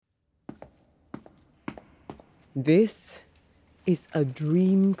This is a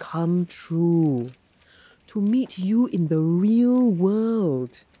dream come true. To meet you in the real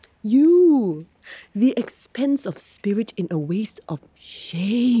world. You, the expense of spirit in a waste of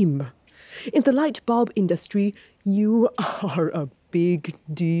shame. In the light bulb industry, you are a big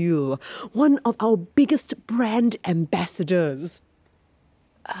deal. One of our biggest brand ambassadors.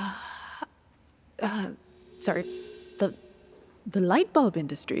 Sorry, the light bulb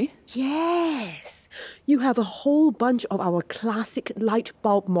industry? Yes. You have a whole bunch of our classic light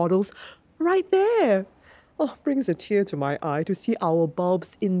bulb models right there. Oh, brings a tear to my eye to see our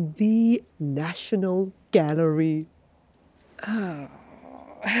bulbs in the National Gallery.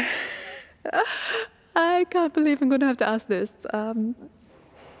 I can't believe I'm going to have to ask this. Do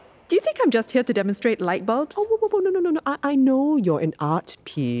you think I'm just here to demonstrate light bulbs? Oh, no. I know you're an art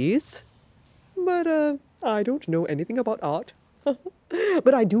piece, but I don't know anything about art.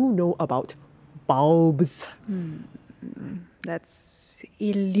 But I do know about bulbs. That's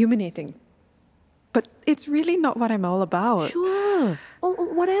illuminating. But it's really not what I'm all about. Sure. Oh,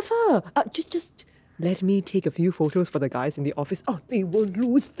 whatever. Just let me take a few photos for the guys in the office. Oh, they will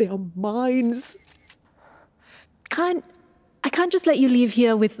lose their minds. I can't just let you leave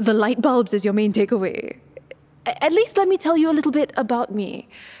here with the light bulbs as your main takeaway. At least let me tell you a little bit about me.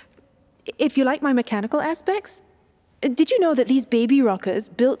 If you like my mechanical aspects, did you know that these baby rockers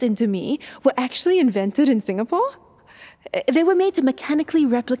built into me were actually invented in Singapore? They were made to mechanically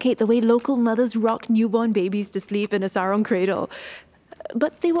replicate the way local mothers rock newborn babies to sleep in a sarong cradle.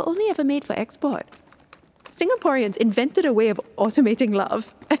 But they were only ever made for export. Singaporeans invented a way of automating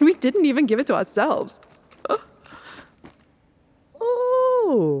love, and we didn't even give it to ourselves.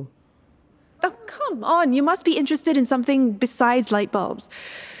 Oh. Oh, come on. You must be interested in something besides light bulbs.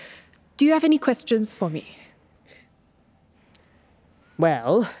 Do you have any questions for me?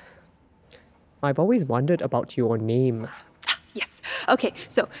 Well, I've always wondered about your name. Yes. Okay,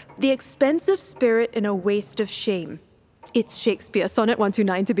 so the expensive spirit in a waste of shame. It's Shakespeare, Sonnet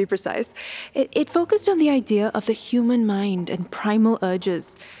 129 to be precise. It focused on the idea of the human mind and primal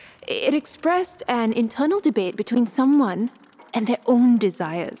urges. It expressed an internal debate between someone and their own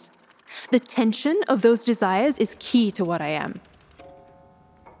desires. The tension of those desires is key to what I am.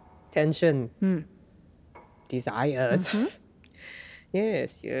 Tension. Desires.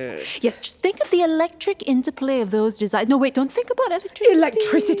 Yes. Yes, just think of the electric interplay of those desires. No, wait, don't think about electricity.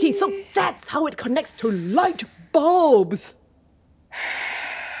 Electricity. So that's how it connects to light bulbs.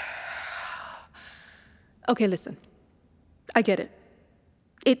 Okay, listen. I get it.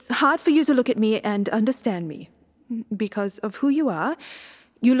 It's hard for you to look at me and understand me. Because of who you are,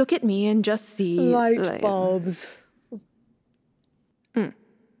 you look at me and just see... Light bulbs.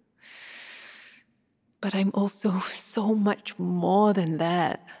 But I'm also so much more than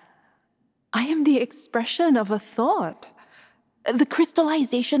that. I am the expression of a thought, the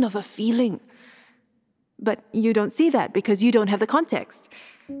crystallization of a feeling. But you don't see that because you don't have the context.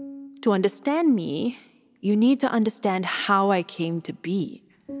 To understand me, you need to understand how I came to be.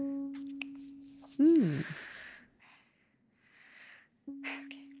 Okay.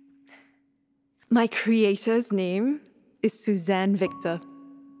 My creator's name is Suzann Victor.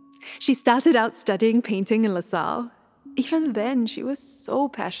 She started out studying painting in LaSalle. Even then, she was so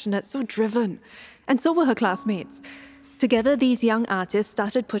passionate, so driven. And so were her classmates. Together, these young artists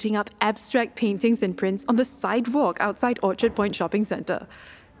started putting up abstract paintings and prints on the sidewalk outside Orchard Point Shopping Center.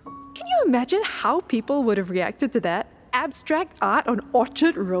 Can you imagine how people would have reacted to that? Abstract art on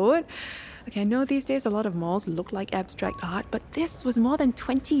Orchard Road? Okay, I know these days a lot of malls look like abstract art, but this was more than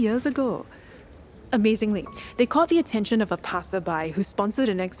 20 years ago. Amazingly, they caught the attention of a passerby who sponsored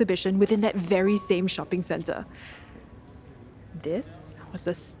an exhibition within that very same shopping center. This was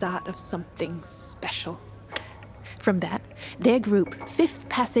the start of something special. From that, their group, Fifth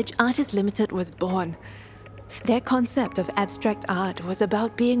Passage Artists Limited, was born. Their concept of abstract art was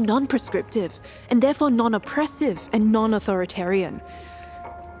about being non-prescriptive and therefore non-oppressive and non-authoritarian.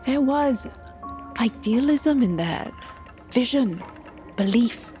 There was idealism in that, vision,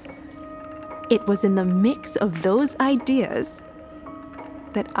 belief. It was in the mix of those ideas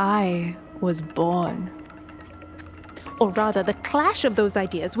that I was born. Or rather, the clash of those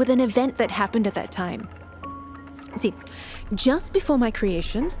ideas with an event that happened at that time. See, just before my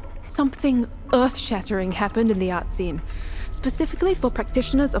creation, something earth-shattering happened in the art scene, specifically for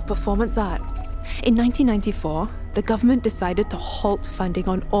practitioners of performance art. In 1994, the government decided to halt funding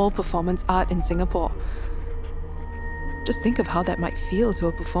on all performance art in Singapore. Just think of how that might feel to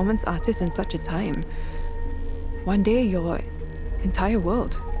a performance artist in such a time. One day, your entire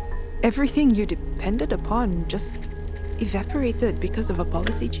world, everything you depended upon, just evaporated because of a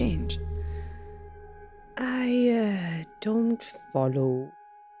policy change. I don't follow.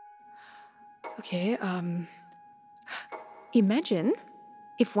 Okay, imagine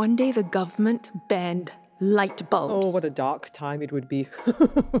if one day the government banned light bulbs. Oh, what a dark time it would be.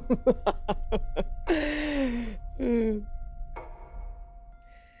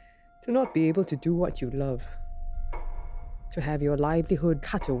 To not be able to do what you love. To have your livelihood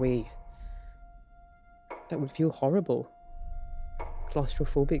cut away. That would feel horrible.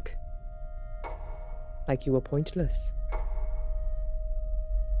 Claustrophobic. Like you were pointless.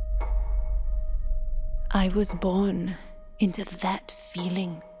 I was born into that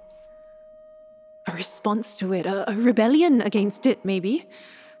feeling. A response to it, a rebellion against it, maybe.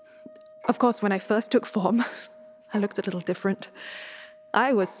 Of course, when I first took form, I looked a little different.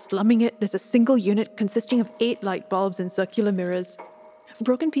 I was slumming it as a single unit consisting of 8 light bulbs and circular mirrors.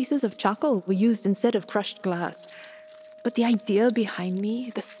 Broken pieces of charcoal were used instead of crushed glass. But the idea behind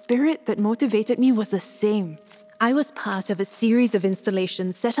me, the spirit that motivated me was the same. I was part of a series of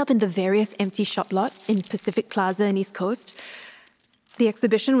installations set up in the various empty shop lots in Pacific Plaza and East Coast. The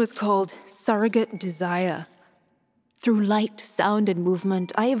exhibition was called Surrogate Desire. Through light, sound, and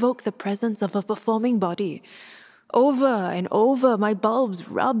movement, I evoke the presence of a performing body. Over and over, my bulbs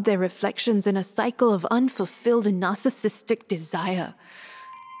rub their reflections in a cycle of unfulfilled narcissistic desire.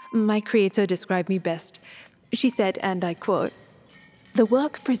 My creator described me best. She said, and I quote, "The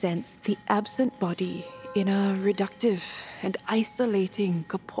work presents the absent body in a reductive and isolating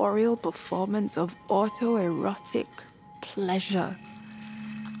corporeal performance of autoerotic pleasure,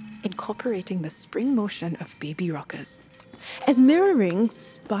 incorporating the spring motion of baby rockers. As mirroring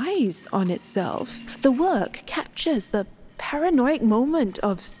spies on itself, the work captures the paranoid moment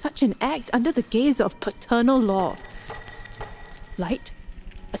of such an act under the gaze of paternal law. Light,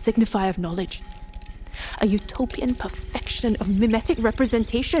 a signifier of knowledge. A utopian perfection of mimetic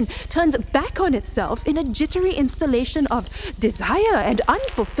representation turns back on itself in a jittery installation of desire and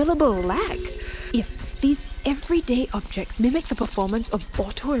unfulfillable lack. If these everyday objects mimic the performance of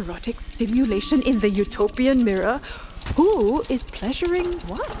autoerotic stimulation in the utopian mirror, who is pleasuring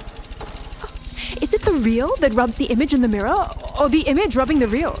what? Is it the real that rubs the image in the mirror, or the image rubbing the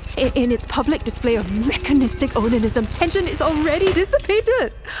real? In its public display of mechanistic onanism, tension is already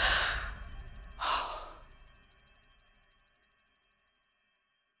dissipated.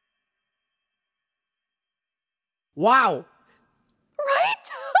 Wow! Right?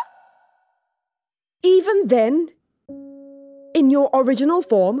 Even then, in your original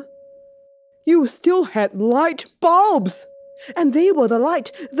form, you still had light bulbs. And they were the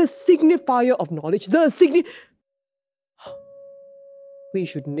light, the signifier of knowledge, We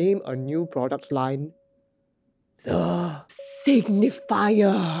should name a new product line. The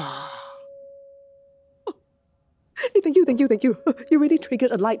Signifier. Thank you. You really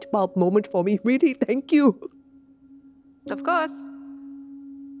triggered a light bulb moment for me. Really, thank you. Of course.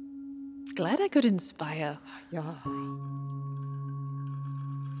 Glad I could inspire. Yeah.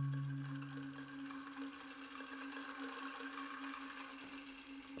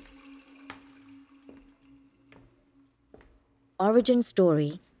 Origin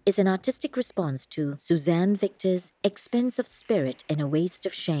Story is an artistic response to Suzann Victor's Expense of Spirit and a Waste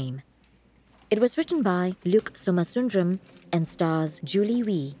of Shame. It was written by Luke Somasundram and stars Julie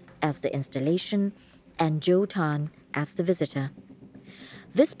Wee as the installation and Jo Tan as the visitor.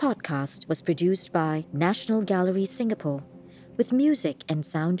 This podcast was produced by National Gallery Singapore with music and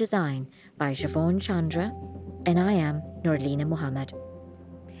sound design by Jevon Chandra, and I am Noorlinah Mohamed.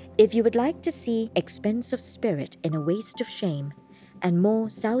 If you would like to see Expense of Spirit and a Waste of Shame and more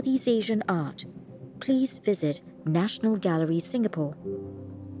Southeast Asian art, please visit National Gallery Singapore.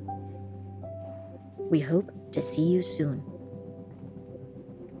 We hope to see you soon.